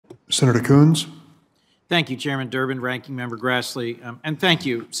Senator Coons. Thank you, Chairman Durbin, Ranking Member Grassley, and thank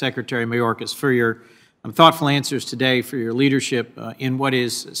you, Secretary Mayorkas, for your thoughtful answers today, for your leadership in what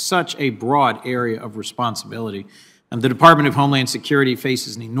is such a broad area of responsibility. The Department of Homeland Security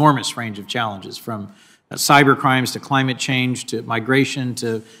faces an enormous range of challenges, from cyber crimes to climate change to migration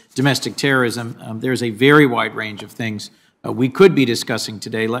to domestic terrorism. There's a very wide range of things we could be discussing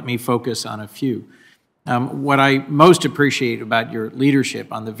today. Let me focus on a few. What I most appreciate about your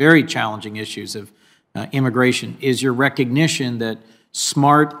leadership on the very challenging issues of immigration is your recognition that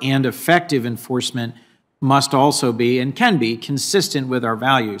smart and effective enforcement must also be and can be consistent with our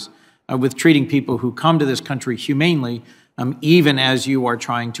values, with treating people who come to this country humanely, even as you are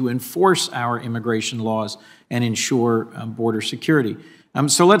trying to enforce our immigration laws and ensure border security.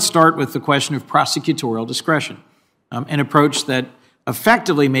 So let's start with the question of prosecutorial discretion, an approach that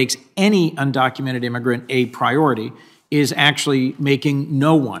effectively makes any undocumented immigrant a priority is actually making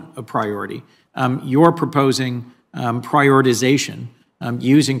no one a priority. You're proposing prioritization,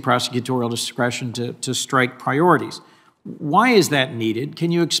 using prosecutorial discretion to strike priorities. Why is that needed?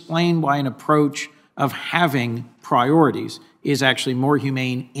 Can you explain why an approach of having priorities is actually more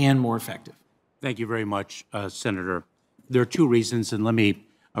humane and more effective? Thank you very much, Senator. There are two reasons, and let me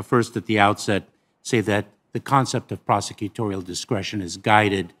first at the outset say that the concept of prosecutorial discretion has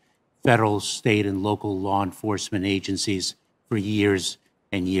guided federal, state, and local law enforcement agencies for years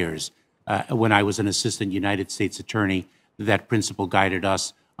and years. When I was an assistant United States attorney, that principle guided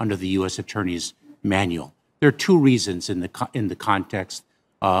us under the U.S. Attorney's Manual. There are two reasons in the context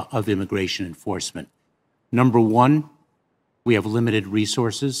of immigration enforcement. Number one, we have limited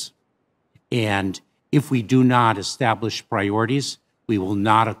resources, and if we do not establish priorities, we will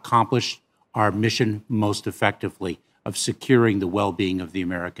not accomplish our mission most effectively of securing the well-being of the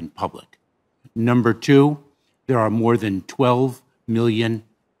American public. Number two, there are more than 12 million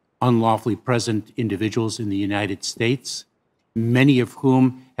unlawfully present individuals in the United States, many of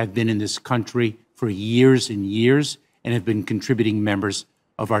whom have been in this country for years and years and have been contributing members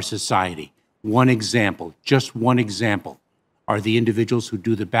of our society. One example, just one example, are the individuals who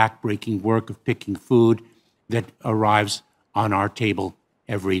do the backbreaking work of picking food that arrives on our table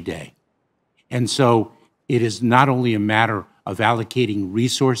every day. And so it is not only a matter of allocating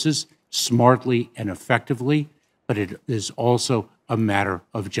resources smartly and effectively, but it is also a matter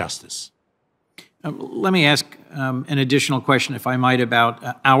of justice. Let me ask an additional question, if I might,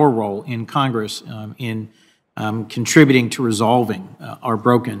 about our role in Congress in contributing to resolving our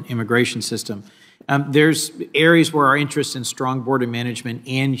broken immigration system. There's areas where our interest in strong border management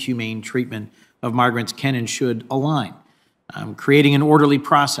and humane treatment of migrants can and should align. Creating an orderly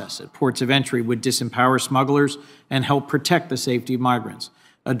process at ports of entry would disempower smugglers and help protect the safety of migrants.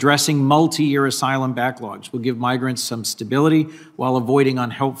 Addressing multi-year asylum backlogs will give migrants some stability while avoiding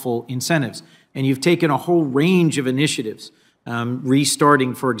unhelpful incentives. And you've taken a whole range of initiatives,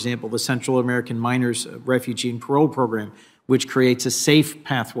 restarting, for example, the Central American Minors Refugee and Parole Program, which creates a safe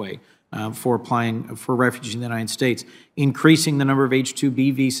pathway for applying for refugees in the United States, increasing the number of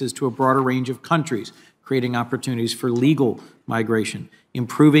H-2B visas to a broader range of countries, creating opportunities for legal migration,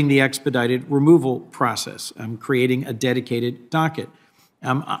 improving the expedited removal process, creating a dedicated docket.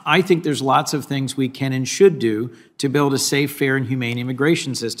 I think there's lots of things we can and should do to build a safe, fair, and humane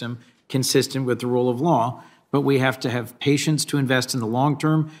immigration system consistent with the rule of law, but we have to have patience to invest in the long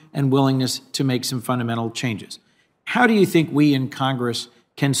term and willingness to make some fundamental changes. How do you think we in Congress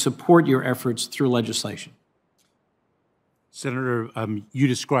can support your efforts through legislation? Senator, you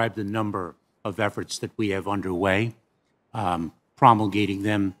described the number of efforts that we have underway, promulgating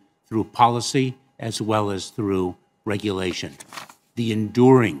them through policy as well as through regulation. The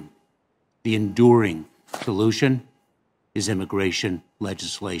enduring solution is immigration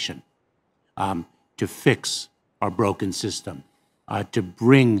legislation to fix our broken system, to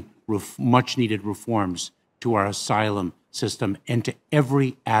bring much-needed reforms to our asylum system and to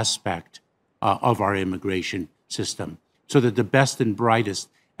every aspect of our immigration system, so that the best and brightest,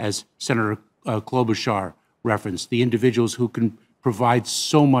 as Senator Klobuchar referenced, the individuals who can provide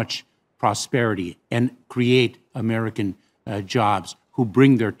so much prosperity and create American jobs, who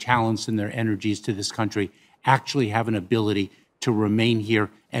bring their talents and their energies to this country, actually have an ability to remain here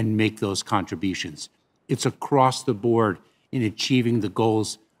and make those contributions. It's across the board in achieving the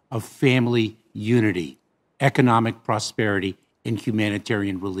goals of family unity, economic prosperity, and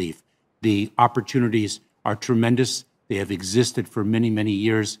humanitarian relief. The opportunities are tremendous. They have existed for many, many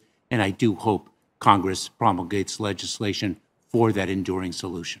years, and I do hope Congress promulgates legislation for that enduring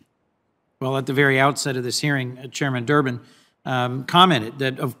solution. Well, at the very outset of this hearing, Chairman Durbin commented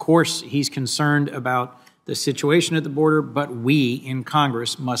that, of course, he's concerned about the situation at the border, but we in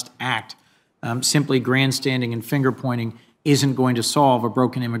Congress must act. Simply grandstanding and finger-pointing isn't going to solve a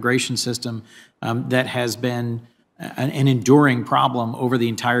broken immigration system that has been an enduring problem over the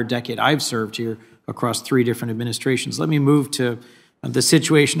entire decade I've served here across 3 different administrations. Let me move to the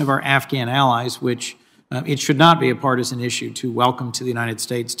situation of our Afghan allies, which it should not be a partisan issue to welcome to the United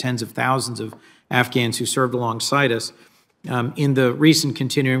States tens of thousands of Afghans who served alongside us. In the recent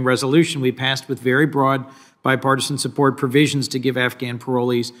continuing resolution, we passed with very broad bipartisan support provisions to give Afghan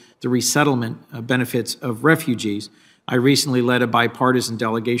parolees the resettlement benefits of refugees. I recently led a bipartisan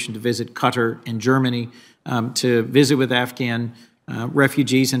delegation to visit Qatar and Germany to visit with Afghan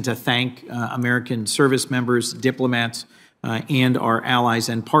refugees and to thank American service members, diplomats, and our allies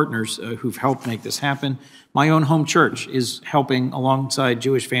and partners who've helped make this happen. My own home church is helping alongside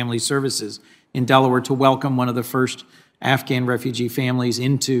Jewish Family Services in Delaware to welcome one of the first Afghan refugee families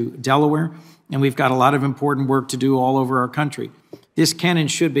into Delaware, and we've got a lot of important work to do all over our country. This can and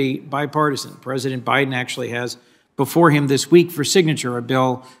should be bipartisan. President Biden actually has before him this week for signature a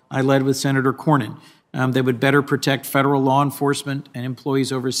bill I led with Senator Cornyn that would better protect federal law enforcement and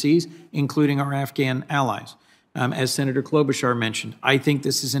employees overseas, including our Afghan allies. As Senator Klobuchar mentioned, I think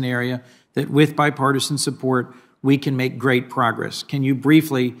this is an area that with bipartisan support, we can make great progress. Can you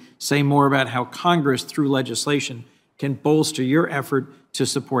briefly say more about how Congress, through legislation, can bolster your effort to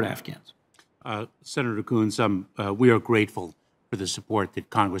support Afghans? Senator Coons, we are grateful for the support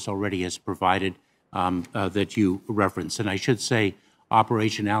that Congress already has provided that you referenced. And I should say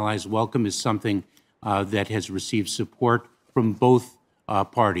Operation Allies Welcome is something that has received support from both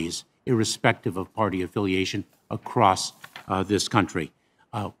parties, irrespective of party affiliation, across this country.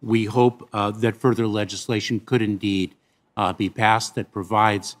 We hope that further legislation could indeed be passed that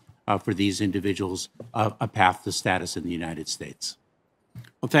provides for these individuals a path to status in the United States.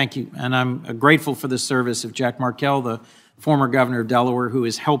 Well, thank you. And I'm grateful for the service of Jack Markell, the former governor of Delaware, who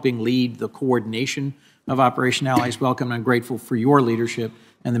is helping lead the coordination of Operation Allies Welcome. And I'm grateful for your leadership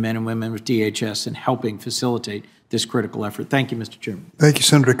and the men and women of DHS in helping facilitate this critical effort. Thank you, Mr. Chairman. Thank you,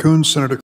 Senator Coons. Senator